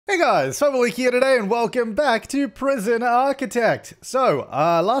Hey guys, Flabaliki here today and welcome back to Prison Architect. So,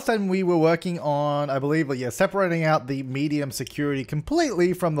 last time we were working on, I believe, separating out the medium security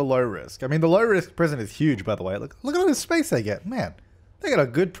completely from the low risk. I mean, the low risk prison is huge, by the way. Look at all the space they get. Man, they got a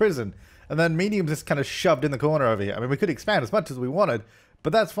good prison. And then medium's just kind of shoved in the corner over here. I mean, we could expand as much as we wanted,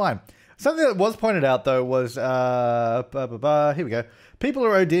 but that's fine. Something that was pointed out, though, was, here we go. People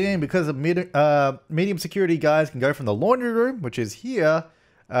are ODing because of medium security guys can go from the laundry room, which is here,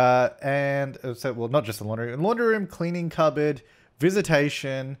 well, not just the laundry room, cleaning cupboard,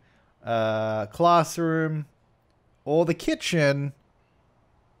 visitation, classroom, or the kitchen.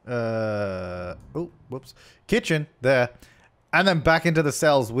 Kitchen there, and then back into the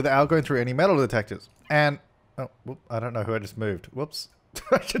cells without going through any metal detectors. And I don't know who I just moved. Whoops.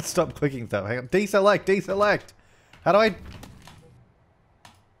 I should stop clicking stuff. Hang on. Deselect. How do I?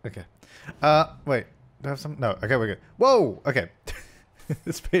 Okay. Wait. Do I have some? No. Okay, we're good. Whoa. Okay.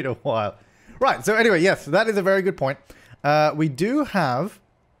 It's been a while. Right. So anyway, yes, that is a very good point. We do have.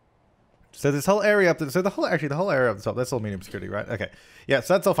 So this whole area up there. So the whole area up the top. That's all medium security, right? Okay. Yeah.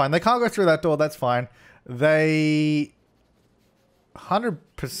 So that's all fine. They can't go through that door. That's fine. They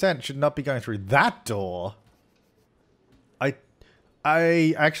 100% should not be going through that door.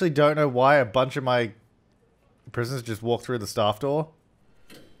 I actually don't know why a bunch of my prisoners just walk through the staff door.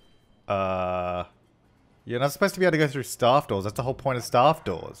 You're not supposed to be able to go through staff doors. That's the whole point of staff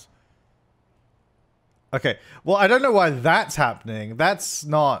doors. Okay. Well, I don't know why that's happening. That's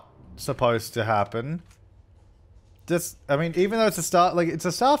not supposed to happen. I mean, even though it's a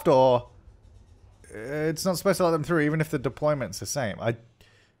staff door, it's not supposed to let them through, even if the deployment's the same.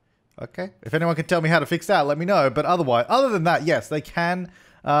 Okay. If anyone can tell me how to fix that, let me know. But otherwise, other than that, yes, they can.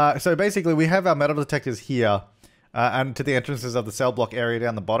 So basically, we have our metal detectors here, and to the entrances of the cell block area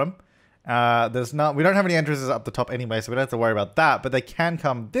down the bottom. We don't have any entrances up the top anyway, so we don't have to worry about that. But they can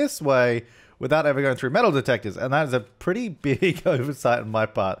come this way without ever going through metal detectors, and that is a pretty big oversight on my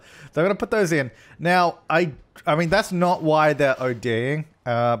part. So I'm going to put those in. Now, I mean, that's not why they're ODing,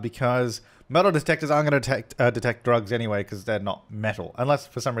 because metal detectors aren't going to detect drugs anyway, because they're not metal. Unless,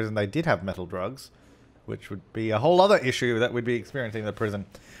 for some reason, they did have metal drugs, which would be a whole other issue that we'd be experiencing in the prison.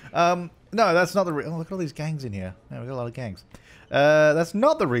 No, that's not the reason. Oh, look at all these gangs in here. Yeah, we've got a lot of gangs. That's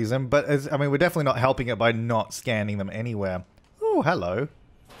not the reason, but I mean, we're definitely not helping it by not scanning them anywhere. Oh, hello.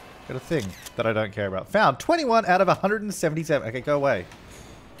 Got a thing that I don't care about. Found 21 out of 177. Okay, go away.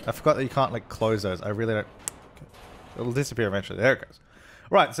 I forgot that you can't, like, close those. I really don't. It'll disappear eventually. There it goes.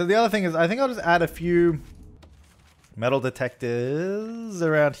 Right, so the other thing is, I think I'll just add a few metal detectors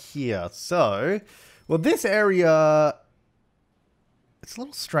around here. So, well, this area, it's a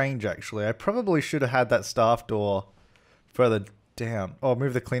little strange, actually. I probably should have had that staff door further down. Or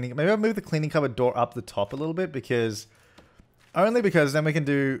maybe I'll move the cleaning cupboard door up the top a little bit, only because then we can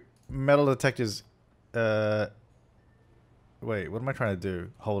do metal detectors. Wait, what am I trying to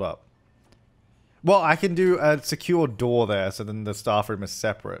do? Hold up. Well, I can do a secure door there, so then the staff room is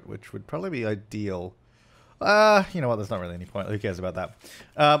separate, which would probably be ideal. You know what? There's not really any point. Who cares about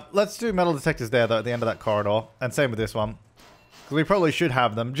that? Let's do metal detectors there, though, at the end of that corridor. And same with this one. Because we probably should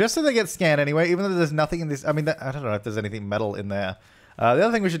have them, just so they get scanned anyway, even though there's nothing in this. I mean, I don't know if there's anything metal in there. The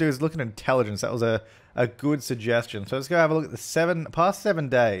other thing we should do is look at intelligence. That was a good suggestion. So let's go have a look at the past 7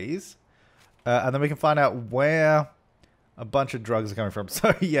 days. And then we can find out where a bunch of drugs are coming from.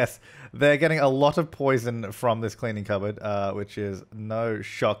 So yes, they're getting a lot of poison from this cleaning cupboard, which is no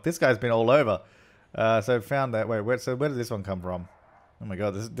shock. This guy's been all over. So found that. Wait, where did this one come from? Oh my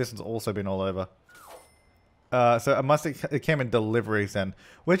god, this one's also been all over. So it came in deliveries then,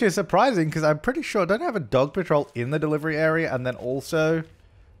 which is surprising because I'm pretty sure, don't I have a dog patrol in the delivery area, and then also,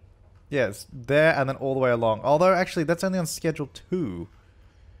 yes, there and then all the way along. Although actually that's only on schedule 2.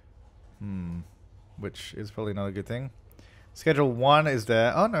 Which is probably not a good thing. Schedule 1 is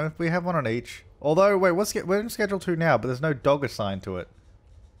there. Oh no, we have one on each. Although, wait, we're in schedule 2 now, but there's no dog assigned to it.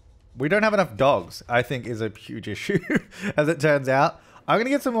 We don't have enough dogs, I think, is a huge issue, as it turns out. I'm going to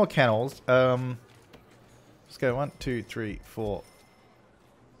get some more kennels. Let's go 1, 2, 3, 4,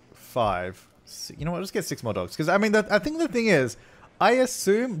 5. You know what? Let's get 6 more dogs. Because, I mean, I think the thing is, I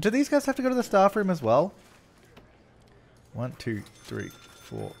assume... Do these guys have to go to the staff room as well? 1, 2, 3,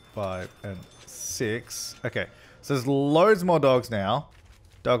 4, 5, and 6. Okay. So there's loads more dogs now.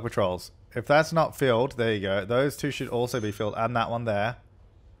 Dog patrols. If that's not filled, there you go. Those 2 should also be filled. And that one there.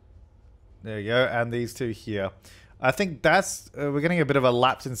 There you go. And these 2 here. I think that's... we're getting a bit of a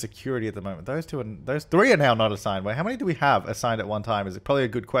lapse in security at the moment. Those 3 are now not assigned. Wait, how many do we have assigned at one time? Is it probably a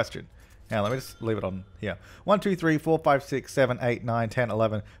good question. Now, let me just leave it on here. 1, 2, 3, 4, 5, 6, 7, 8, 9, 10,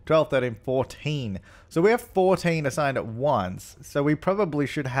 11, 12, 13, 14. So we have 14 assigned at once. So we probably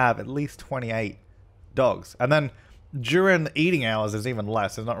should have at least 28 dogs. And then during the eating hours, there's even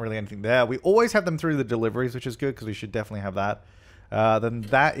less. There's not really anything there. We always have them through the deliveries, which is good because we should definitely have that. Then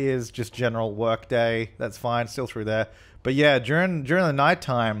that is just general work day. That's fine. Still through there. But yeah, during the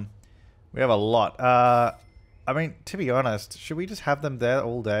nighttime, we have a lot. I mean, to be honest, should we just have them there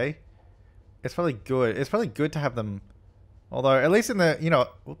all day? It's probably good. It's probably good to have them. Although, at least in the, you know,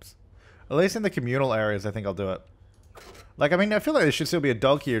 whoops. At least in the communal areas, I think I'll do it. Like, I mean, I feel like there should still be a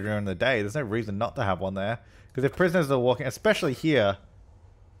dog here during the day. There's no reason not to have one there. Because if prisoners are walking, especially here,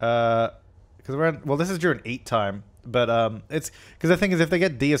 because we're in, well, this is during eat time. But it's, because the thing is, if they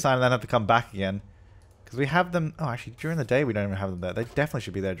get deassigned and then have to come back again. Because we have them, oh, actually, during the day, we don't even have them there. They definitely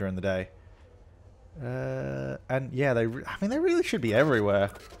should be there during the day. And yeah, I mean, they really should be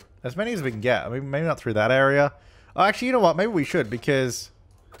everywhere. As many as we can get. I mean, maybe not through that area. Oh, actually, you know what? Maybe we should, because...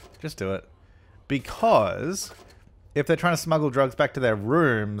 Just do it. Because... if they're trying to smuggle drugs back to their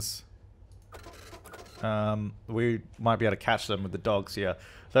rooms... we might be able to catch them with the dogs here.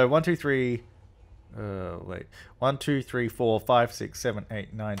 So, 1, 2, 3... wait. 1, 2, 3, 4, 5, 6, 7,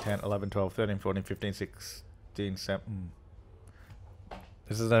 8, 9, 10, 11, 12, 13, 14, 15, 16, 17...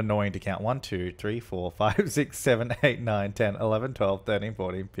 This is annoying to count. 1, 2, 3, 4, 5, 6, 7, 8, 9, 10, 11, 12, 13,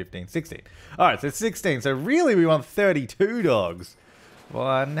 14, 15, 16. Alright, so 16. So really we want 32 dogs.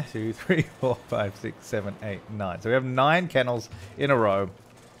 1, 2, 3, 4, 5, 6, 7, 8, 9. So we have 9 kennels in a row.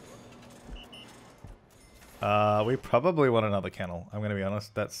 We probably want another kennel. I'm going to be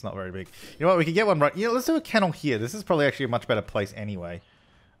honest. That's not very big. You know what? We could get one right. You know, let's do a kennel here. This is probably actually a much better place anyway.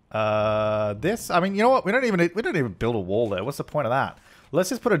 This, I mean, you know what? We don't even build a wall there. What's the point of that? Let's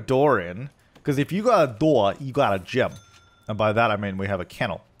just put a door in, because if you got a door, you got a gym. And by that, I mean we have a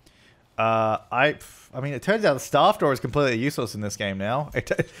kennel. I mean, it turns out the staff door is completely useless in this game now.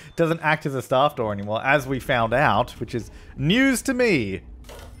 It doesn't act as a staff door anymore, as we found out, which is news to me.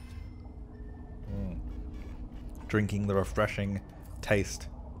 Drinking the refreshing taste.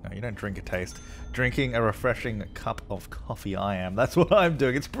 No, you don't drink a taste. Drinking a refreshing cup of coffee I am. That's what I'm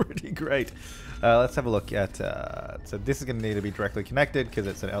doing. It's pretty great. Let's have a look at... so this is going to need to be directly connected because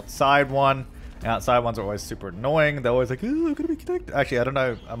it's an outside one. Outside ones are always super annoying. They're always like, oh, I'm going to be connected. Actually, I don't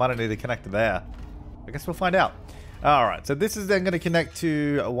know. I might need to connect to there. I guess we'll find out. Alright, so this is then going to connect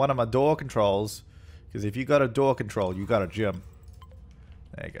to one of my door controls. Because if you got a door control, you got a gym.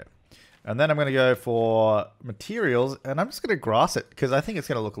 There you go. And then I'm going to go for materials, and I'm just going to grass it, because I think it's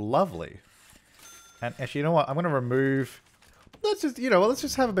going to look lovely. And actually, you know what? I'm going to remove... Let's just, you know, let's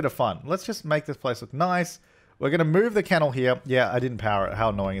just have a bit of fun. Let's just make this place look nice. We're going to move the kennel here. Yeah, I didn't power it. How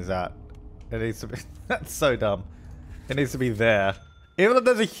annoying is that? It needs to be... That's so dumb. It needs to be there. Even though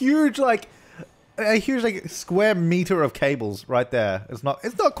there's a huge, like, square meter of cables right there. It's not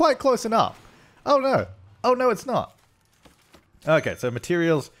quite close enough. Oh, no. Oh, no, it's not. Okay, so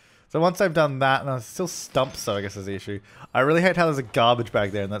materials... So once I've done that, and I'm still stumped, so I guess is the issue. I really hate how there's a garbage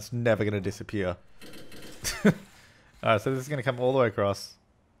bag there, and that's never going to disappear. Alright, so this is going to come all the way across.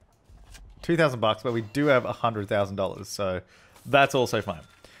 2,000 bucks, but we do have $100,000, so that's also fine.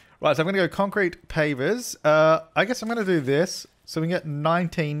 Right, so I'm going to go concrete pavers. I guess I'm going to do this, so we can get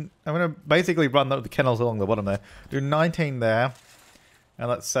 19. I'm going to basically run the kennels along the bottom there. Do 19 there, and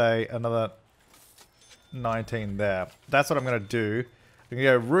let's say another 19 there. That's what I'm going to do. We can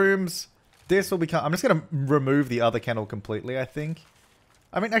go rooms. This will become... I'm just going to remove the other kennel completely, I think.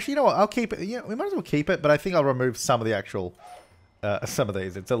 I mean, actually, you know what? I'll keep it. Yeah, we might as well keep it, but I think I'll remove some of the actual... some of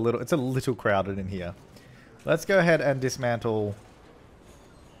these. It's a little crowded in here. Let's go ahead and dismantle...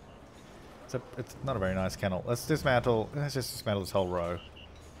 It's not a very nice kennel. Let's just dismantle this whole row.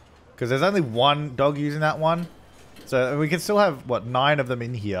 Because there's only one dog using that one. So we can still have, what, 9 of them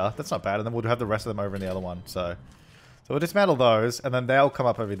in here. That's not bad. And then we'll have the rest of them over in the other one. So we'll dismantle those, and then they'll come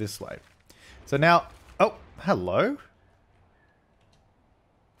up over this way. So now... Oh, hello.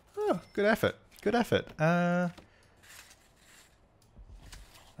 Oh, good effort. Good effort. Let's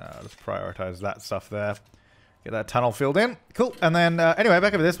prioritize that stuff there. Get that tunnel filled in. Cool. And then, anyway,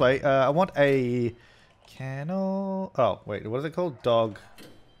 back over this way. I want a kennel... Oh, wait. What is it called? Dog...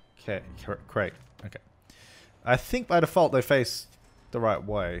 crate. Okay. I think by default they face the right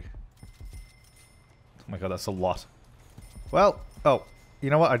way. Oh my god, that's a lot. Well, oh, you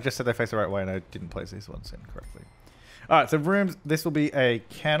know what? I just said they face the right way and I didn't place these ones in correctly. Alright, so rooms, this will be a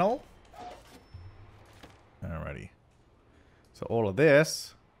kennel. Alrighty. So all of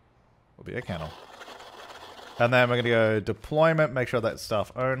this will be a kennel. And then we're going to go deployment, make sure that's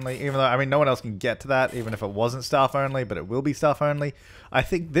staff only. Even though, I mean, no one else can get to that, even if it wasn't staff only, but it will be staff only. I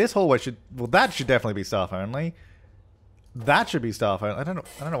think this hallway should, well, that should definitely be staff only. That should be staff only. I don't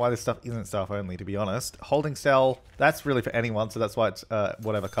know why this stuff isn't staff only, to be honest. Holding cell, that's really for anyone, so that's why it's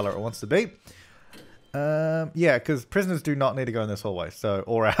whatever color it wants to be. Yeah, because prisoners do not need to go in this hallway, so,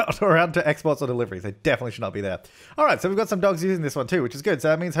 or out to exports or deliveries. They definitely should not be there. All right, so we've got some dogs using this one too, which is good. So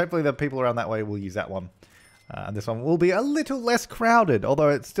that means hopefully the people around that way will use that one. And this one will be a little less crowded, although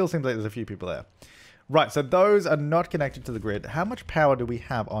it still seems like there's a few people there. Right, so those are not connected to the grid. How much power do we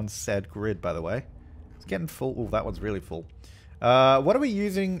have on said grid, by the way? It's getting full. Oh, that one's really full. What are we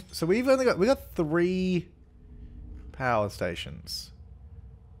using? So we got 3 power stations.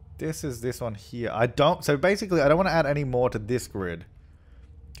 This is this one here. So basically, I don't want to add any more to this grid.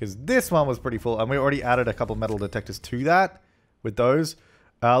 Because this one was pretty full, and we already added a couple metal detectors to that with those.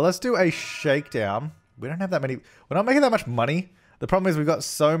 Let's do a shakedown. We don't have that many. We're not making that much money. The problem is we've got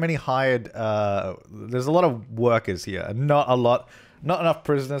so many hired. There's a lot of workers here, and not enough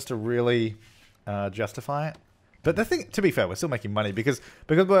prisoners to really justify it. But the thing, to be fair, we're still making money because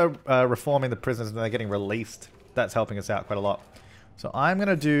we're reforming the prisoners and they're getting released. That's helping us out quite a lot. So I'm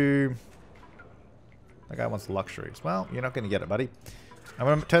gonna do. That guy wants luxuries. Well, you're not gonna get it, buddy. I'm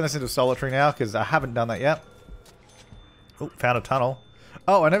gonna turn this into solitary now because I haven't done that yet. Oh, found a tunnel.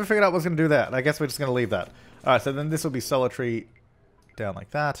 Oh, I never figured out what was going to do that. I guess we're just going to leave that. Alright, so then this will be solitary down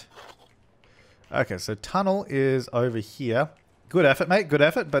like that. Okay, so tunnel is over here. Good effort, mate. Good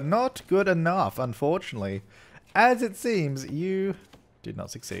effort, but not good enough, unfortunately. As it seems, you did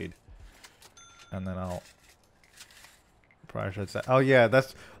not succeed. And then I'll prioritize that. Oh, yeah,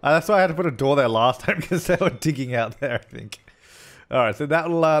 that's why I had to put a door there last time, because they were digging out there, I think. Alright, so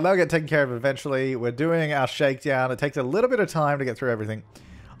that'll get taken care of eventually. We're doing our shakedown. It takes a little bit of time to get through everything.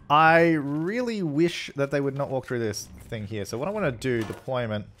 I really wish that they would not walk through this thing here. So what I want to do,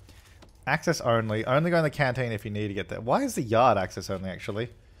 deployment, access only. Only go in the canteen if you need to get there. Why is the yard access only, actually?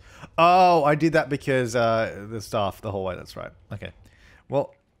 Oh, I did that because the staff, the hallway, that's right. Okay.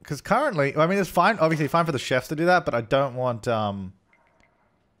 Well, because currently, I mean, it's fine, obviously fine for the chefs to do that, but I don't want...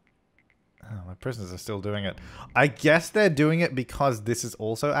 Oh, my prisoners are still doing it. I guess they're doing it because this is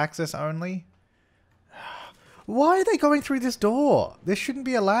also access only. Why are they going through this door? This shouldn't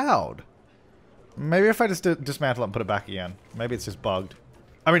be allowed. Maybe if I just dismantle it and put it back again. Maybe it's just bugged.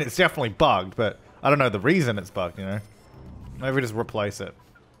 I mean, it's definitely bugged, but I don't know the reason it's bugged, you know? Maybe we just replace it.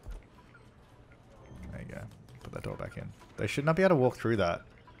 There you go. Put that door back in. They should not be able to walk through that.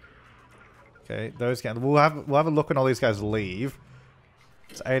 Okay, those guys. We'll have a look when all these guys leave.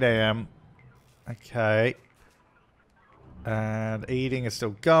 It's 8 AM. Okay. And eating is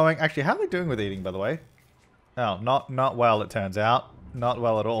still going. Actually, how are they doing with eating, by the way? Oh, not well, it turns out. Not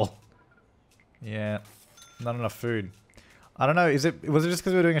well at all. Yeah. Not enough food. I don't know, was it just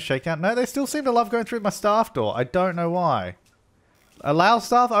because we were doing a shakedown? No, they still seem to love going through my staff door. I don't know why. Allow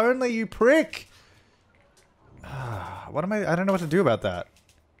staff only, you prick! What am I don't know what to do about that.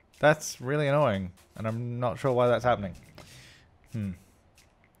 That's really annoying. And I'm not sure why that's happening.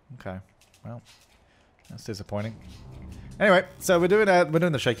 Okay. Well, that's disappointing. Anyway, so we're doing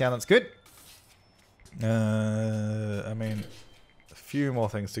the shakedown. That's good. I mean, a few more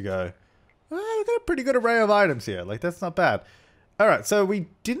things to go. Well, we've got a pretty good array of items here. Like, that's not bad. Alright, so we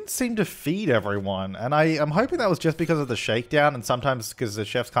didn't seem to feed everyone. And I'm hoping that was just because of the shakedown. And sometimes because the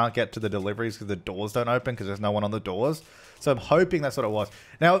chefs can't get to the deliveries because the doors don't open because there's no one on the doors. So I'm hoping that's what it was.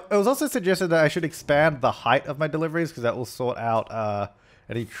 Now, it was also suggested that I should expand the height of my deliveries because that will sort out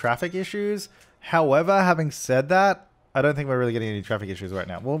any traffic issues. However, having said that, I don't think we're really getting any traffic issues right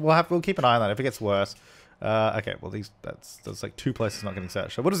now. We'll keep an eye on that if it gets worse. Okay, well that's like 2 places not getting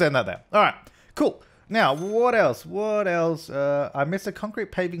searched. So we'll just end that there. All right, cool. Now, what else? What else? I missed a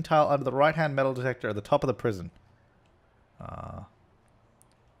concrete paving tile under the right-hand metal detector at the top of the prison.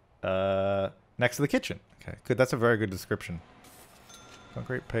 Next to the kitchen. Okay, good. That's a very good description.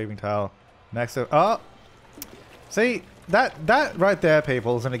 Concrete paving tile next to... Oh! See, that right there,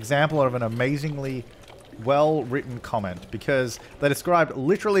 people, is an example of an amazingly well-written comment because they described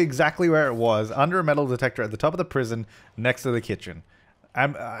literally exactly where it was, under a metal detector at the top of the prison next to the kitchen.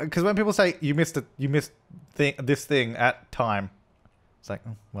 Because when people say, you missed this thing at time, it's like,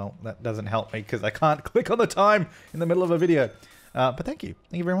 oh, well, that doesn't help me because I can't click on the time in the middle of a video. But thank you.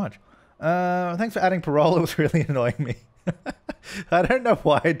 Thank you very much. Thanks for adding parole. It was really annoying me. I don't know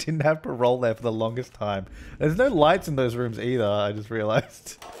why I didn't have parole there for the longest time. There's no lights in those rooms either, I just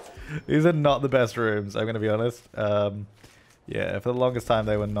realized. These are not the best rooms, I'm going to be honest. Yeah, for the longest time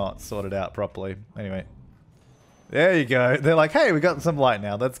they were not sorted out properly. Anyway. There you go. They're like, hey, we got some light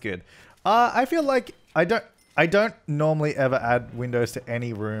now. That's good. I feel like I don't... I don't normally ever add windows to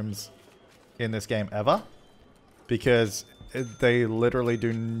any rooms in this game ever. Because they literally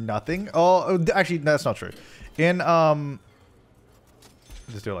do nothing. Oh, actually, no, that's not true. In,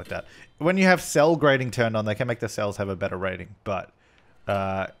 just do it like that. When you have cell grading turned on, they can make the cells have a better rating. But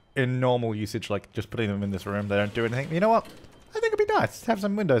in normal usage, like just putting them in this room, they don't do anything. You know what? I think it'd be nice to have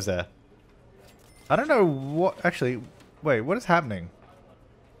some windows there. I don't know what... Actually, wait, what is happening?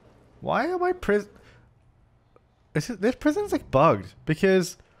 Why am I this prison's like bugged.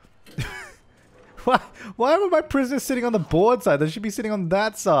 Because... Why are my prisoners sitting on the board side? They should be sitting on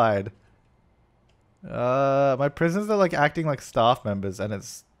that side. My prisoners are like acting like staff members, and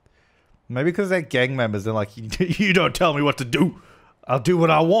it's maybe because they're gang members. They're like, you don't tell me what to do. I'll do what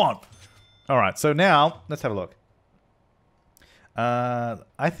I want. All right, so now let's have a look.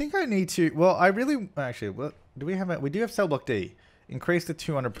 I think I need to. Well, I really actually. What do we have? We do have cell block D. Increase to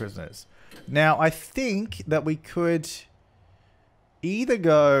 200 prisoners. Now I think that we could either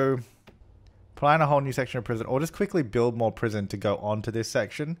go. Plan a whole new section of prison, or just quickly build more prison to go onto this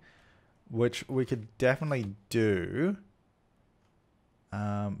section, which we could definitely do.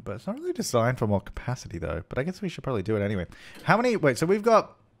 But it's not really designed for more capacity, though. But I guess we should probably do it anyway. How many... Wait, so we've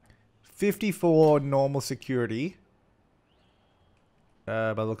got 54 normal security.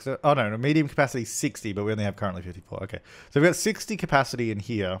 By the looks of... Oh, no, medium capacity 60, but we only have currently 54. Okay. So we've got 60 capacity in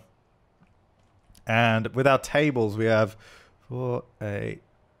here. And with our tables, we have 4, 8...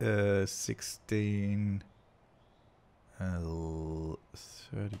 16, 32,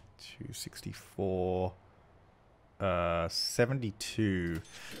 64, 72.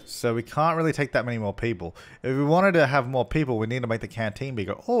 So we can't really take that many more people. If we wanted to have more people, we need to make the canteen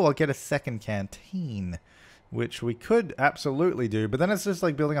bigger. Oh, I'll get a second canteen, which we could absolutely do. But then it's just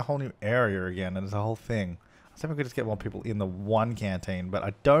like building a whole new area again, and it's a whole thing. I was hoping we could just get more people in the one canteen, but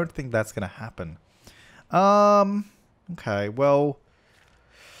I don't think that's going to happen. Okay, well...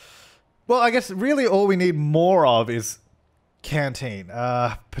 Well, I guess really all we need more of is canteen.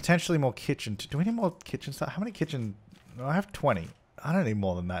 Potentially more kitchen. Do we need more kitchen stuff? How many kitchen? No, I have 20. I don't need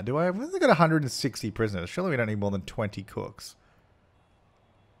more than that, do I? We've only got 160 prisoners. Surely we don't need more than 20 cooks.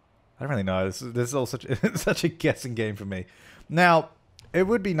 I don't really know. This is all such such a guessing game for me. Now, it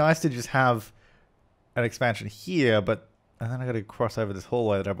would be nice to just have an expansion here, but and then I got to cross over this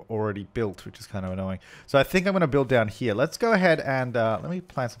hallway that I've already built, which is kind of annoying. So I think I'm going to build down here. Let's go ahead and let me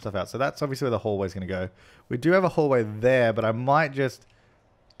plan some stuff out. So that's obviously where the hallway is going to go. We do have a hallway there, but I might just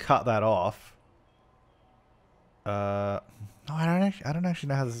cut that off. No, I don't actually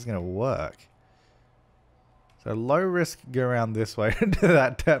know how this is going to work. So low risk, go around this way.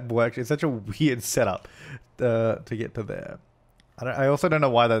 that works. It's such a weird setup to get to there. I also don't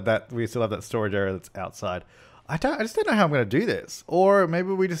know why that we still have that storage area that's outside. I just don't know how I'm going to do this. Or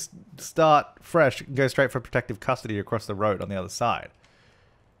maybe we just start fresh and go straight for protective custody across the road on the other side.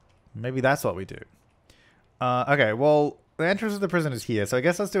 Maybe that's what we do. Okay, well, the entrance of the prison is here. So I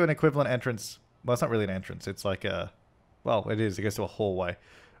guess let's do an equivalent entrance. Well, it's not really an entrance. It's like a... Well, it is. It goes to a hallway.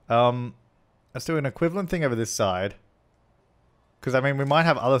 Let's do an equivalent thing over this side. Because, I mean, we might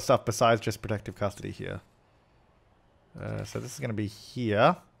have other stuff besides just protective custody here. So this is going to be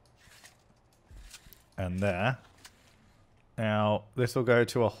here. And there. Now, this will go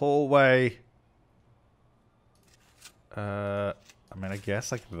to a hallway. I mean, I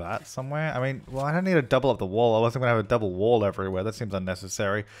guess like that somewhere. I mean, well, I don't need to double up the wall. I wasn't going to have a double wall everywhere. That seems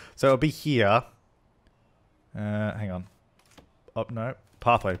unnecessary. So it'll be here. Hang on. Oh, no.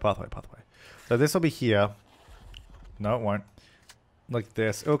 Pathway. So this will be here. No, it won't. Like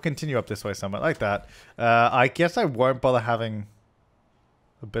this. It'll continue up this way somewhere. Like that. I guess I won't bother having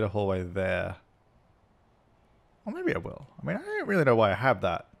a bit of hallway there. Or maybe I will. I mean, I don't really know why I have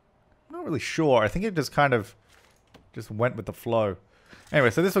that. I'm not really sure. I think it just kind of just went with the flow.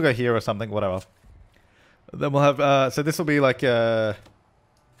 Anyway, so this will go here or something, whatever. Then we'll have, so this will be like a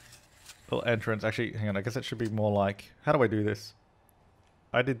little entrance. Actually, hang on, I guess it should be more like, how do I do this?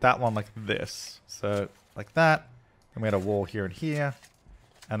 I did that one like this. So, like that. And we had a wall here and here.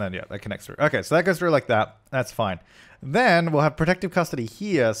 And then, yeah, that connects through. Okay, so that goes through like that. That's fine. Then we'll have protective custody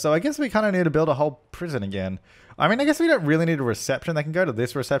here. So I guess we kind of need to build a whole prison again. I mean, I guess we don't really need a reception. They can go to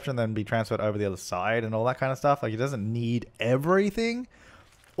this reception, then be transferred over the other side and all that kind of stuff. Like, it doesn't need everything.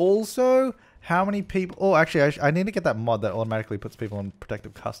 Also, how many people... Oh, actually, I need to get that mod that automatically puts people in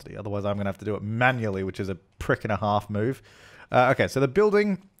protective custody. Otherwise, I'm going to have to do it manually, which is a prick and a half move. Okay, so the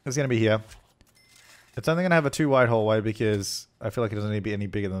building is going to be here. It's only going to have a 2-wide hallway because I feel like it doesn't need to be any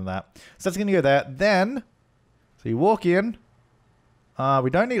bigger than that. So that's going to go there. Then, so you walk in.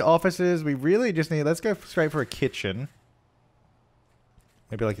 We don't need offices. We really just need... Let's go straight for a kitchen.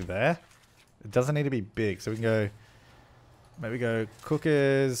 Maybe like there. It doesn't need to be big. So we can go, maybe go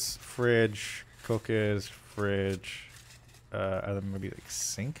cookers, fridge, and then maybe like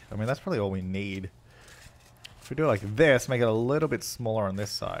sink. I mean, that's probably all we need. If we do it like this, make it a little bit smaller on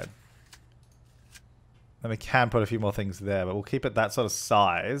this side. Then we can put a few more things there, but we'll keep it that sort of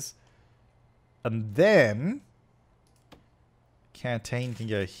size. And then canteen can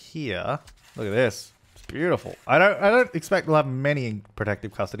go here. Look at this. It's beautiful. I don't expect we'll have many in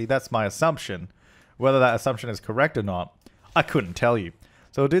protective custody. That's my assumption. Whether that assumption is correct or not, I couldn't tell you.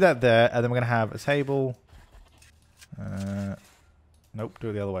 So we'll do that there, and then we're going to have a table. Nope, do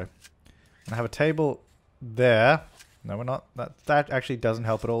it the other way. I'm going to have a table there. No, we're not. That actually doesn't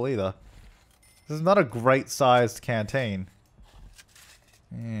help at all either. This is not a great sized canteen.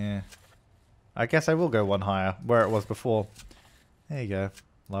 Yeah. I guess I will go one higher, where it was before. There you go.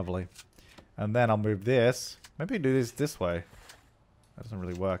 Lovely. And then I'll move this. Maybe do this way. That doesn't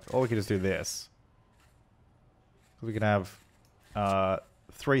really work. Or we could just do this. So we can have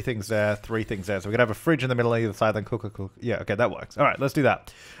 3 things there, 3 things there. So we can have a fridge in the middle either side, then cook. Yeah, okay, that works. Alright, let's do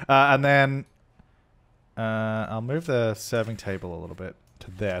that. And then I'll move the serving table a little bit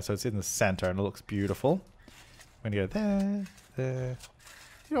to there, so it's in the center and it looks beautiful. We're gonna go there.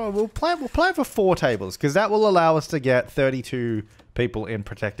 You know, we'll plan for 4 tables because that will allow us to get 32 people in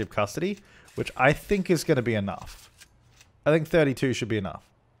protective custody, which I think is going to be enough. I think 32 should be enough.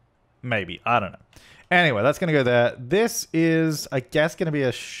 Maybe, I don't know. Anyway, that's going to go there. This is, I guess, going to be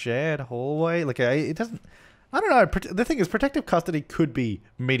a shared hallway. Like, it doesn't. I don't know. The thing is, protective custody could be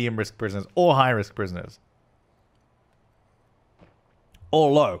medium risk prisoners or high risk prisoners.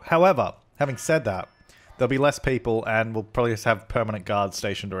 Or low. However, having said that, there'll be less people and we'll probably just have permanent guards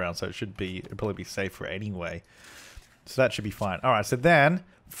stationed around, so it'll probably be safer anyway. So that should be fine. Alright, so then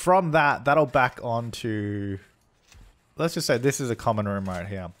from that'll back onto, let's just say this is a common room right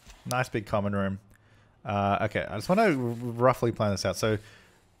here. Nice big common room. Okay, I just want to roughly plan this out. So,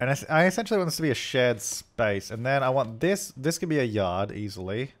 and I essentially want this to be a shared space, and then I want this could be a yard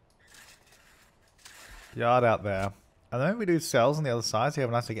easily. Yard out there. And then we do cells on the other side, so you have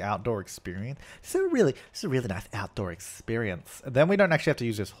a nice like, outdoor experience. This is a really nice outdoor experience. And then we don't actually have to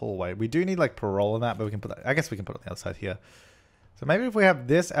use this hallway. We do need like parole in that, but we can put that. I guess we can put it on the other side here. So maybe if we have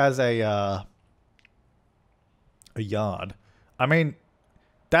this as a yard. I mean,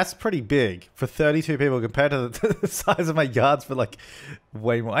 that's pretty big for 32 people compared to the size of my yards for like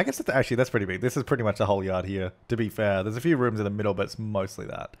way more. I guess that's pretty big. This is pretty much the whole yard here, to be fair. There's a few rooms in the middle, but it's mostly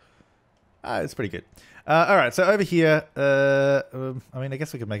that. It's pretty good. Alright, so over here, I mean, I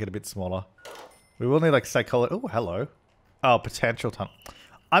guess we could make it a bit smaller. We will need, like, psychology. Oh, hello. Oh, potential tunnel.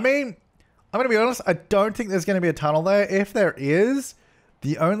 I mean, I'm going to be honest, I don't think there's going to be a tunnel there. If there is,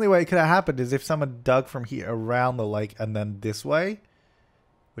 the only way it could have happened is if someone dug from here around the lake and then this way.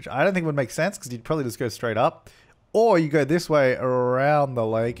 Which I don't think would make sense, because you'd probably just go straight up. Or you go this way around the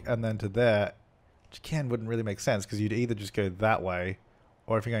lake and then to there. Which, again, wouldn't really make sense, because you'd either just go that way,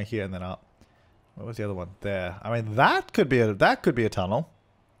 or if you're going here and then up. What was the other one? There. I mean, that could be a tunnel.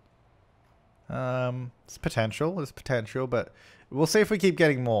 It's potential, but we'll see if we keep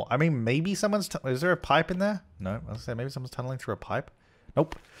getting more. I mean, maybe someone's... Is there a pipe in there? No. I was say maybe someone's tunneling through a pipe.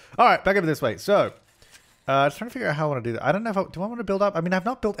 Nope. All right, back over this way. So, just trying to figure out how I want to do that. I don't know if do I want to build up? I mean, I've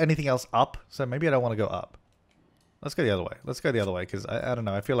not built anything else up, so maybe I don't want to go up. Let's go the other way. Let's go the other way, because I don't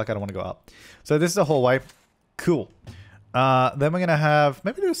know. I feel like I don't want to go up. So this is a hallway. Cool. Then we're going to have...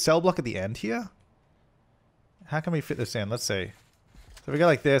 Maybe do a cell block at the end here. How can we fit this in? Let's see. So we go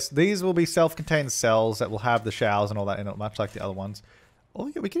like this. These will be self-contained cells that will have the showers and all that in it, much like the other ones. Or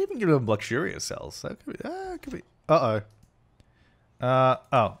we can even give them luxurious cells. So it could be... Uh-oh.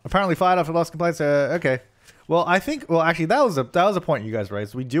 Oh. Apparently fired after lost complaints. Okay. Well, I think... Well, actually, that was a point you guys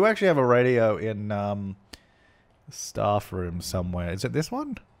raised. We do actually have a radio in staff room somewhere. Is it this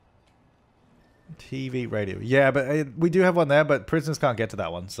one? TV radio. Yeah, but we do have one there, but prisoners can't get to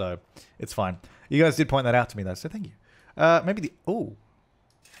that one, so it's fine. You guys did point that out to me, though, so thank you. Maybe the... Oh.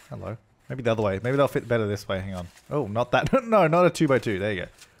 Hello. Maybe the other way. Maybe they'll fit better this way. Hang on. Oh, not that. No, not a 2x2. There you go.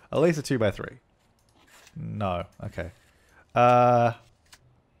 At least a 2x3. No. Okay.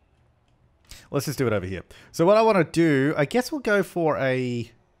 Let's just do it over here. So what I want to do... I guess we'll go for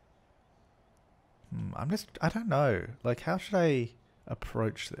a... I don't know. Like, how should I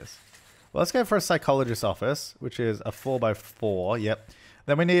approach this? Well, let's go for a psychologist's office, which is a 4x4. Yep.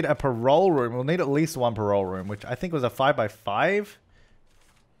 Then we need a parole room. We'll need at least one parole room, which I think was a 5x5.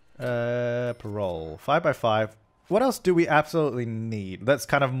 Parole. 5x5. What else do we absolutely need? That's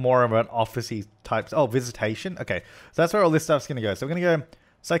kind of more of an office-y type. Oh, visitation. Okay. So that's where all this stuff's going to go. So we're going to go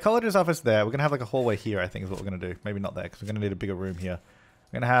psychologist's office there. We're going to have like a hallway here, I think is what we're going to do. Maybe not there, because we're going to need a bigger room here.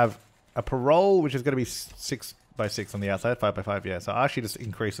 We're going to have a parole, which is going to be 6 by 6 on the outside, 5 by 5, yeah. So I'll actually just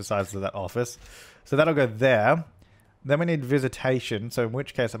increase the size of that office. So that'll go there. Then we need visitation, so in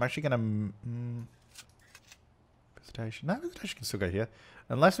which case I'm actually going to... visitation. No, visitation can still go here.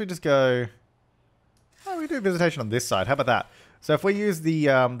 Unless we just go... Oh, we do visitation on this side. How about that? So if we use the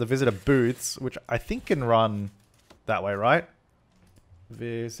visitor booths, which I think can run that way, right?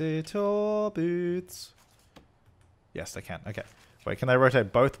 Visitor booths. Yes, they can. Okay. Wait, can they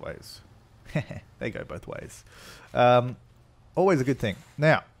rotate both ways? They go both ways. Always a good thing.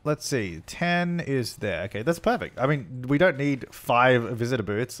 Now, let's see. 10 is there. Okay, that's perfect. I mean, we don't need 5 visitor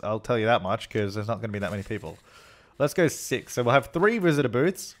booths. I'll tell you that much, because there's not going to be that many people. Let's go 6. So we'll have 3 visitor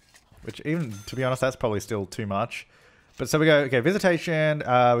booths, which even, to be honest, that's probably still too much. But so we go, okay, visitation. We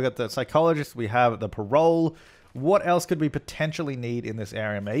got the psychologist. We have the parole. What else could we potentially need in this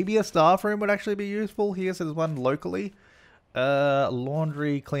area? Maybe a staff room would actually be useful here. So there's one locally.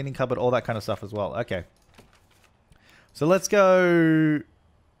 Laundry, cleaning cupboard, all that kind of stuff as well. Okay. So let's go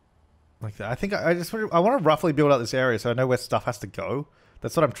like that. I think I want to roughly build out this area so I know where stuff has to go.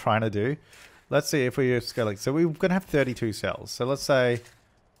 That's what I'm trying to do. Let's see if we just go like, so we're going to have 32 cells. So let's say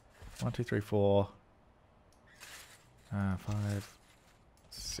 1, 2, 3, 4, 5,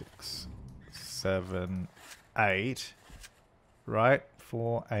 6, 7, 8, right?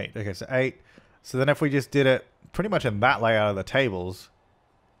 4, 8. Okay, so 8. So then if we just did it pretty much in that layout of the tables,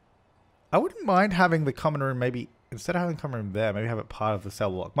 I wouldn't mind having the common room maybe, instead of having common room there, maybe have it part of the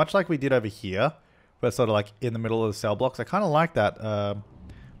cell block. Much like we did over here, but sort of like in the middle of the cell blocks. I kind of like that,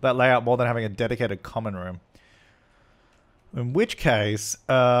 that layout more than having a dedicated common room. In which case,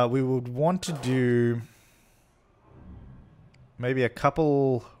 we would want to do maybe a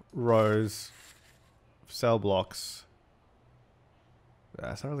couple rows of cell blocks.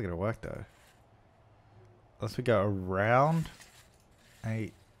 That's not really going to work though. Unless we go around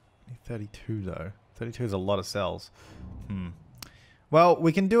 8, 32 though. 32 is a lot of cells. Well,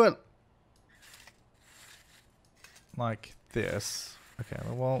 we can do it like this. Okay,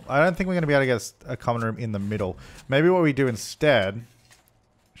 well, I don't think we're going to be able to get a common room in the middle. Maybe what we do instead,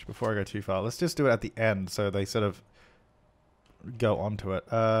 before I go too far, let's just do it at the end so they sort of go onto it.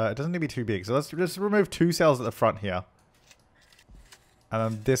 It doesn't need to be too big, so let's just remove 2 cells at the front here. And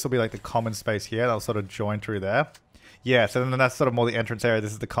then this will be like the common space here. That'll sort of join through there. Yeah, so then that's sort of more the entrance area.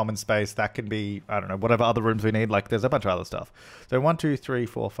 This is the common space. That can be, I don't know, whatever other rooms we need. Like, there's a bunch of other stuff. So 1, 2, 3,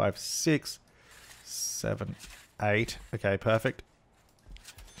 4, 5, 6, 7, 8. Okay, perfect.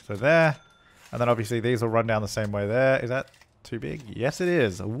 So there. And then obviously these will run down the same way there. Is that too big? Yes, it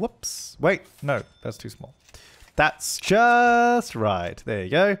is. Whoops. Wait, no, that's too small. That's just right. There you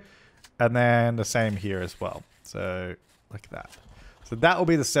go. And then the same here as well. So, like that. So that will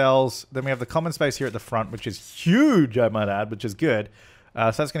be the cells. Then we have the common space here at the front, which is huge, I might add, which is good.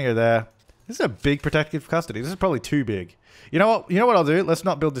 So that's going to go there. This is a big protective custody. This is probably too big. You know what? You know what I'll do? Let's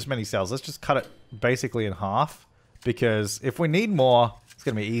not build this many cells. Let's just cut it basically in half. Because if we need more, it's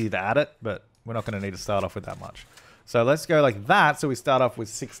going to be easy to add it. But we're not going to need to start off with that much. So let's go like that. So we start off with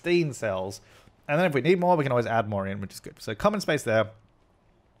 16 cells. And then if we need more, we can always add more in, which is good. So common space there.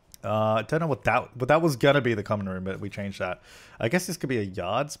 I don't know what that was going to be, the common room, but we changed that. I guess this could be a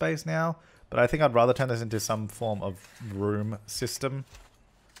yard space now, but I think I'd rather turn this into some form of room system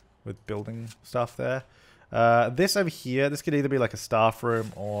with building stuff there. This over here, this could either be like a staff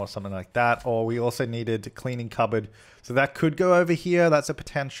room or something like that, or we also needed a cleaning cupboard. So that could go over here. That's a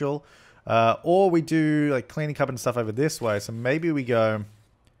potential. Or we do like cleaning cupboard and stuff over this way. So maybe we go,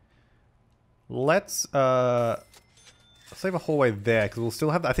 let's leave a hallway there, because we'll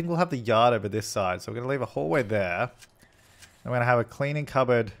still have, I think we'll have the yard over this side. So we're going to leave a hallway there. And we're going to have a cleaning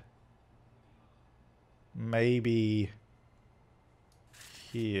cupboard maybe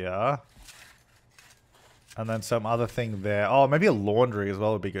here. And then some other thing there. Oh, maybe a laundry as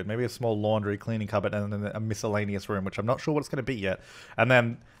well would be good. Maybe a small laundry, cleaning cupboard, and then a miscellaneous room, which I'm not sure what it's going to be yet. And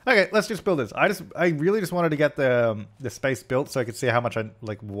then, okay, let's just build this. I really just wanted to get the space built so I could see how much so I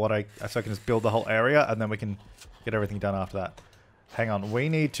can just build the whole area, and then we can get everything done after that. Hang on, we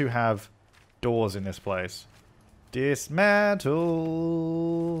need to have doors in this place.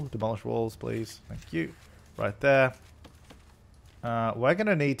 Dismantle. Demolish walls, please. Thank you. Right there. We're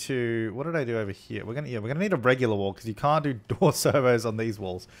gonna need to. What did I do over here? We're gonna need a regular wall because you can't do door servos on these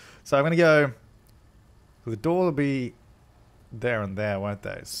walls. So I'm gonna go. The door will be there and there, won't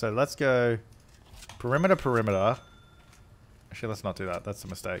they? So let's go perimeter, perimeter. Actually, let's not do that. That's a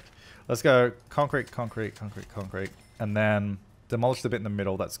mistake. Let's go concrete, concrete, concrete, concrete, and then demolish the bit in the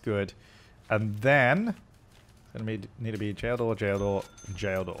middle. That's good. And then it's gonna need to be jail door, jail door,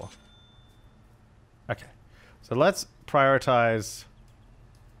 jail door. Okay. So let's prioritize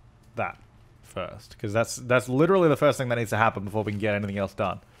that first, because that's literally the first thing that needs to happen before we can get anything else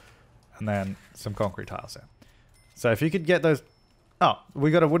done. And then some concrete tiles there. So if you could get those... Oh, we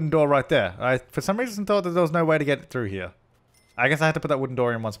got a wooden door right there. I, for some reason, thought that there was no way to get through here. I guess I had to put that wooden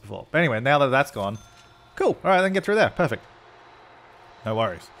door in once before. But anyway, now that that's gone, cool. All right, then get through there. Perfect. No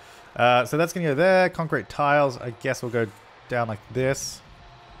worries. So that's going to go there. Concrete tiles, I guess we'll go down like this.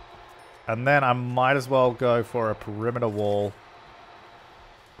 And then I might as well go for a perimeter wall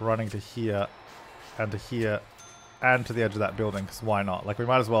running to here and to here and to the edge of that building, because why not? Like, we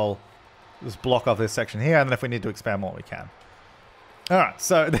might as well just block off this section here, and then if we need to expand more, we can. Alright,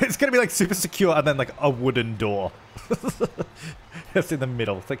 so it's going to be like super secure and then like a wooden door. Just in the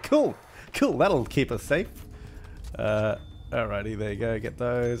middle. It's like, cool. Cool, that'll keep us safe. Alrighty, there you go. Get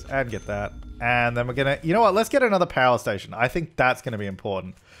those and get that. And then we're going to... You know what? Let's get another power station. I think that's going to be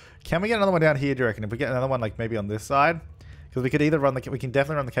important. Can we get another one down here, do you reckon? If we get another one, like, maybe on this side? Because we could either run the... We can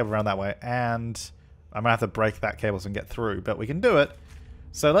definitely run the cable around that way. And I'm going to have to break that cable so we can get through. But we can do it.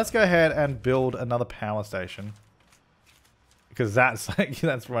 So let's go ahead and build another power station. Because that's, like,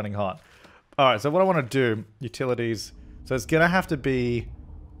 that's running hot. Alright, so what I want to do... Utilities... So it's going to have to be...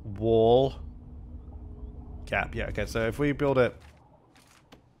 Wall... Gap. Yeah, okay. So if we build it...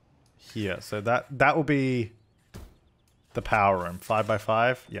 Here. So that will be... The power room. 5 by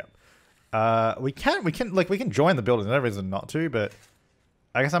 5. Yep. We can join the building. There's no reason not to, but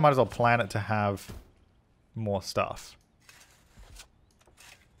I guess I might as well plan it to have more stuff.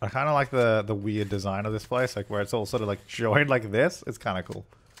 I kind of like the weird design of this place, like where it's all sort of like joined like this. It's kind of cool.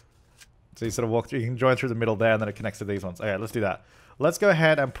 So you sort of walk through, you can join through the middle there, and then it connects to these ones. Okay, let's do that. Let's go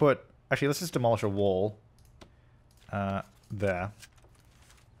ahead and put, actually, let's just demolish a wall. There.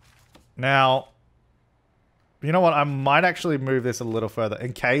 Now, you know what? I might actually move this a little further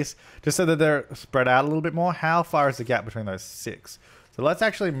in case, just so that they're spread out a little bit more. How far is the gap between those 6? So let's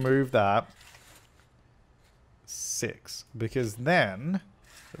actually move that 6, because then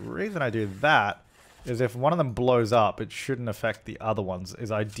the reason I do that is if one of them blows up, it shouldn't affect the other ones,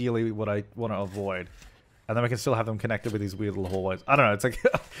 is ideally what I want to avoid. And then we can still have them connected with these weird little hallways. I don't know, it's like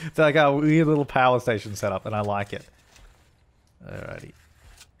it's like a weird little power station setup, and I like it. Alrighty.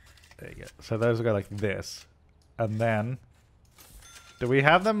 There you go. So those will go like this. And then, do we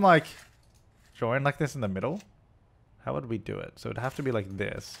have them like join like this in the middle? How would we do it? So it'd have to be like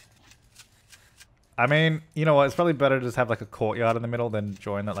this. I mean, you know what? It's probably better to just have like a courtyard in the middle than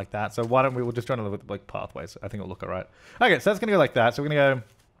join it like that. So why don't we'll just join it with like pathways. I think it'll look alright. Okay, so that's going to go like that. So we're going to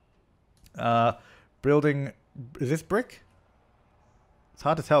go building. Is this brick? It's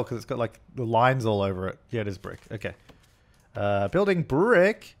hard to tell because it's got like the lines all over it. Yeah, it is brick. Okay. Building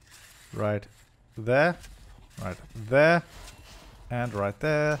brick. Right there. Right there. And right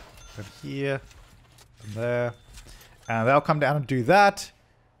there. And here. And there. And they'll come down and do that.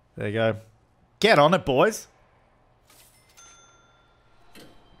 There you go. Get on it, boys.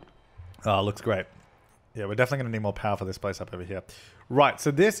 Oh, looks great. Yeah, we're definitely going to need more power for this place up over here. Right, so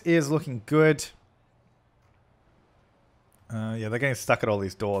this is looking good. Yeah, they're getting stuck at all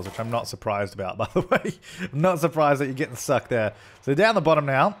these doors, which I'm not surprised about, by the way. I'm not surprised that you're getting stuck there. So down the bottom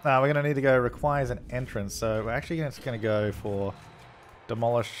now, we're going to need to go requires an entrance. So we're actually just going to go for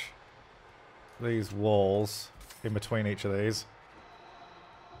demolish these walls in between each of these.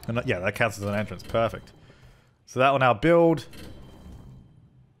 And yeah, that counts as an entrance. Perfect. So that will now build.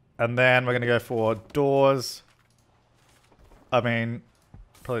 And then we're going to go for doors. I mean,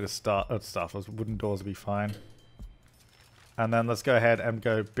 probably to start stuff. Those wooden doors would be fine. And then let's go ahead and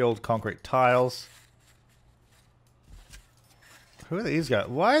go build concrete tiles. Who are these guys?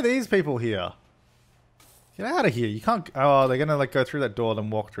 Why are these people here? Get out of here. You can't... Oh, they're going to like go through that door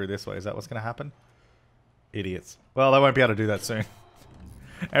and walk through this way. Is that what's going to happen? Idiots. Well, they won't be able to do that soon.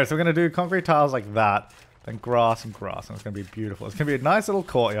 Anyway, so we're going to do concrete tiles like that. Then grass and grass. And it's going to be beautiful. It's going to be a nice little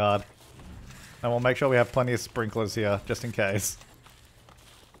courtyard. And we'll make sure we have plenty of sprinklers here, just in case.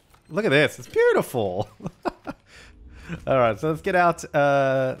 Look at this. It's beautiful. Alright, so let's get out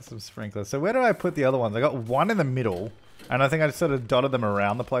some sprinklers. So where do I put the other ones? I got one in the middle. And I think I just sort of dotted them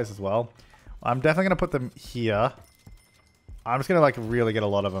around the place as well. I'm definitely going to put them here. I'm just going to like really get a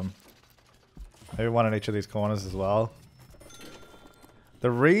lot of them. Maybe one in each of these corners as well.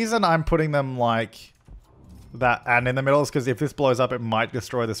 The reason I'm putting them like that and in the middle is because if this blows up, it might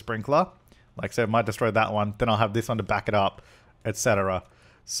destroy the sprinkler. Like, so it might destroy that one. Then I'll have this one to back it up, etc.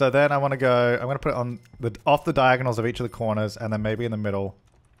 So then I want to go... I'm going to put it on the off the diagonals of each of the corners and then maybe in the middle.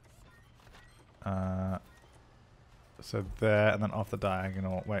 So there and then off the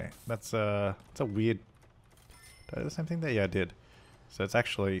diagonal. Wait, that's a weird... Did I do the same thing there? Yeah, I did. So it's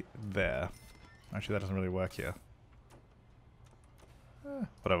actually there. Actually, that doesn't really work here.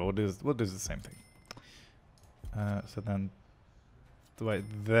 Whatever, we'll do the same thing. So then, the way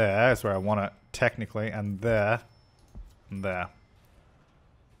there is where I want it, technically, and there, and there,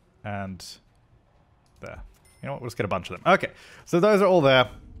 and there. You know what, we'll just get a bunch of them. Okay, so those are all there.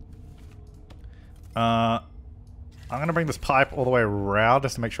 I'm going to bring this pipe all the way around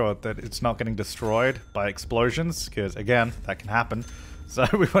just to make sure that it's not getting destroyed by explosions, because, again, that can happen. So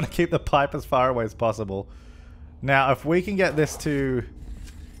we want to keep the pipe as far away as possible. Now, if we can get this to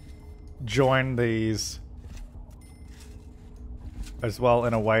join these as well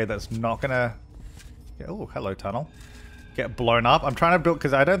in a way that's not going to... Oh, hello, tunnel. Get blown up. I'm trying to build...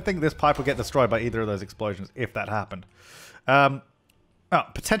 Because I don't think this pipe will get destroyed by either of those explosions, if that happened. Oh,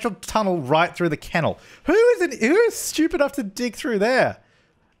 potential tunnel right through the kennel. Who is stupid enough to dig through there?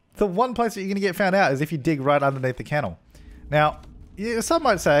 The one place that you're going to get found out is if you dig right underneath the kennel. Now, some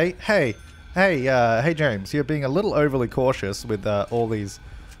might say, hey, James, you're being a little overly cautious with all these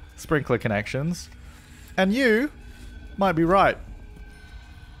sprinkler connections. And you might be right.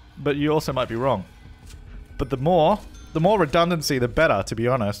 But you also might be wrong. But the more redundancy, the better, to be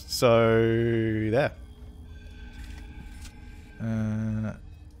honest. So, there.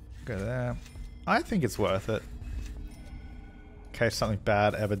 Go there. I think it's worth it. In case something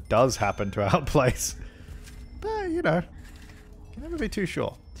bad ever does happen to our place. But, you know, can never be too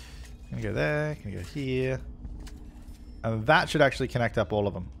sure. Gonna go there, gonna go here. And that should actually connect up all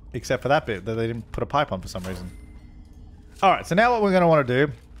of them. Except for that bit that they didn't put a pipe on for some reason. Alright, so now what we're gonna want to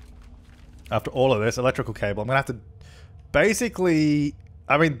do, after all of this, electrical cable, I'm gonna have to basically...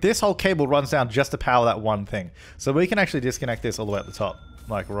 I mean, this whole cable runs down just to power that one thing. So we can actually disconnect this all the way at the top.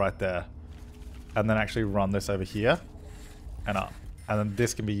 Like right there. And then actually run this over here. And up. And then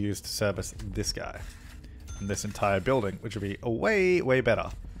this can be used to service this guy. And this entire building. Which would be way, way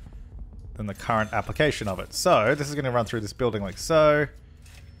better than the current application of it. So, this is going to run through this building like so.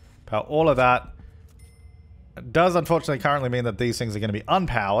 Power all of that. It does unfortunately currently mean that these things are going to be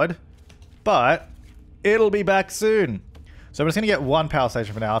unpowered. But, it'll be back soon. So I'm just going to get one power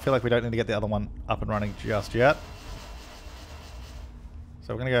station for now. I feel like we don't need to get the other one up and running just yet.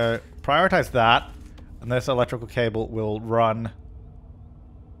 So we're going to go prioritize that. And this electrical cable will run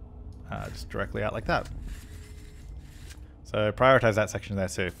just directly out like that. So prioritize that section there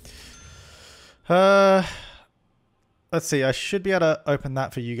too. Let's see. I should be able to open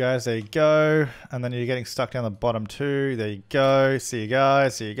that for you guys. There you go. And then you're getting stuck down the bottom too. There you go. See you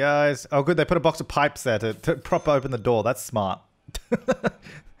guys. See you guys. Oh, good. They put a box of pipes there to prop open the door. That's smart.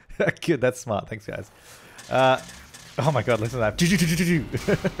 Good. That's smart. Thanks, guys. Oh my God. Listen to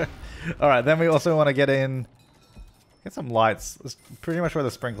that. All right. Then we also want to get some lights. That's pretty much where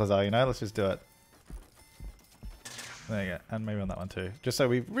the sprinklers are, you know? Let's just do it. There you go. And maybe on that one too. Just so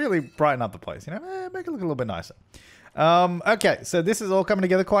we really brighten up the place, you know? Make it look a little bit nicer. Okay, so this is all coming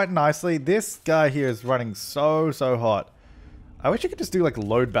together quite nicely. This guy here is running so hot. I wish you could just do like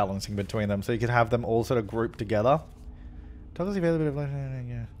load balancing between them so you could have them all sort of grouped together. Toggles availability.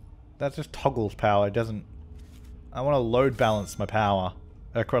 Yeah. That just toggles power. It doesn't... I want to load balance my power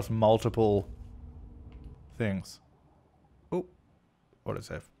across multiple things. Oh, what is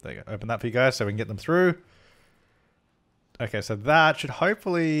that? There you go. Open that for you guys so we can get them through. Okay, so that should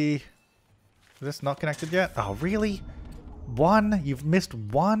hopefully... Is this not connected yet? Oh, really? One? You've missed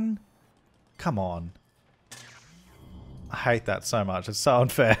one? Come on. I hate that so much. It's so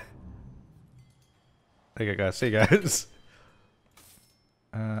unfair. There you go, guys. See you guys.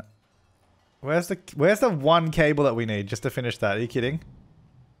 Where's the one cable that we need just to finish that? Are you kidding?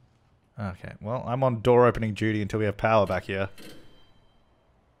 Okay, well, I'm on door opening duty until we have power back here.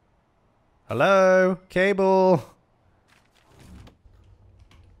 Hello? Cable?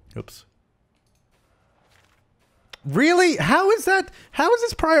 Oops. Really? How is that? How is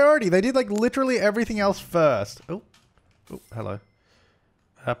this priority? They did like literally everything else first. Oh, hello.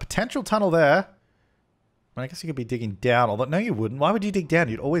 Potential tunnel there. I guess you could be digging down. Although, no, you wouldn't. Why would you dig down?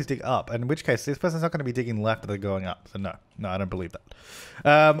 You'd always dig up. And in which case, this person's not going to be digging left, they're going up. So no, I don't believe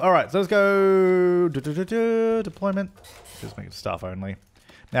that. All right, so let's go deployment. Just make it staff only.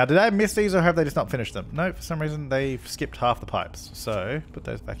 Now, did I miss these or have they just not finished them? No, for some reason they've skipped half the pipes. So put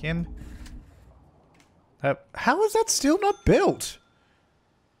those back in. How is that still not built?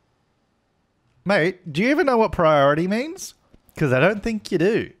 Mate, do you even know what priority means? Because I don't think you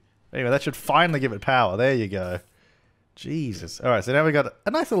do. Anyway, that should finally give it power. There you go. Jesus. Alright, so now we got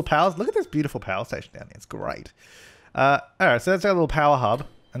a nice little power. Look at this beautiful power station down here. It's great. Alright, so that's our little power hub.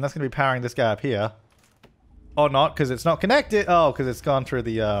 And that's going to be powering this guy up here. Or not, because it's not connected. Oh, because it's gone through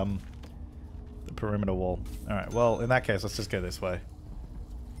the perimeter wall. Alright, well, in that case, let's just go this way.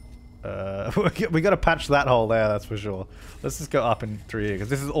 We got to patch that hole there, that's for sure. Let's just go up and through here, because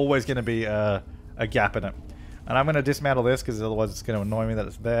this is always going to be a gap in it. And I'm going to dismantle this, because otherwise it's going to annoy me that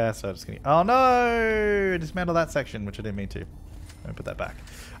it's there. So I'm just going to... Oh, no! Dismantle that section, which I didn't mean to. Let me put that back.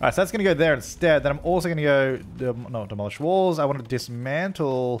 Alright, so that's going to go there instead. Then I'm also going to go... not demolish walls. I want to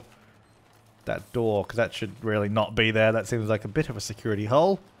dismantle that door, because that should really not be there. That seems like a bit of a security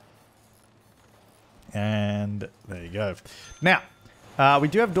hole. And there you go. Now... we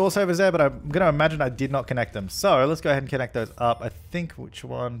do have door servers there, but I'm going to imagine I did not connect them. So let's go ahead and connect those up. I think which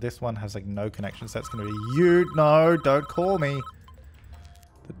one? This one has like no connection, so that's going to be you. No, don't call me.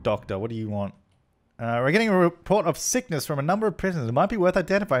 The doctor, what do you want? We're getting a report of sickness from a number of prisoners. It might be worth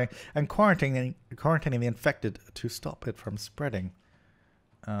identifying and quarantining the infected to stop it from spreading.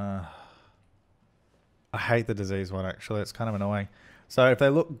 I hate the disease one, actually. It's kind of annoying. So if they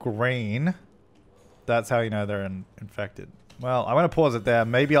look green, that's how you know they're infected. Well, I'm going to pause it there.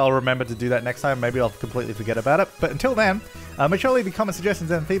 Maybe I'll remember to do that next time. Maybe I'll completely forget about it. But until then, make sure to leave your comment, suggestions,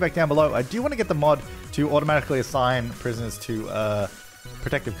 and feedback down below. I do want to get the mod to automatically assign prisoners to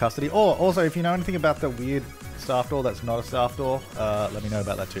protective custody. Or also, if you know anything about the weird staff door that's not a staff door, let me know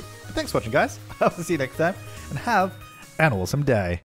about that too. But thanks for watching, guys. I'll see you next time. And have an awesome day.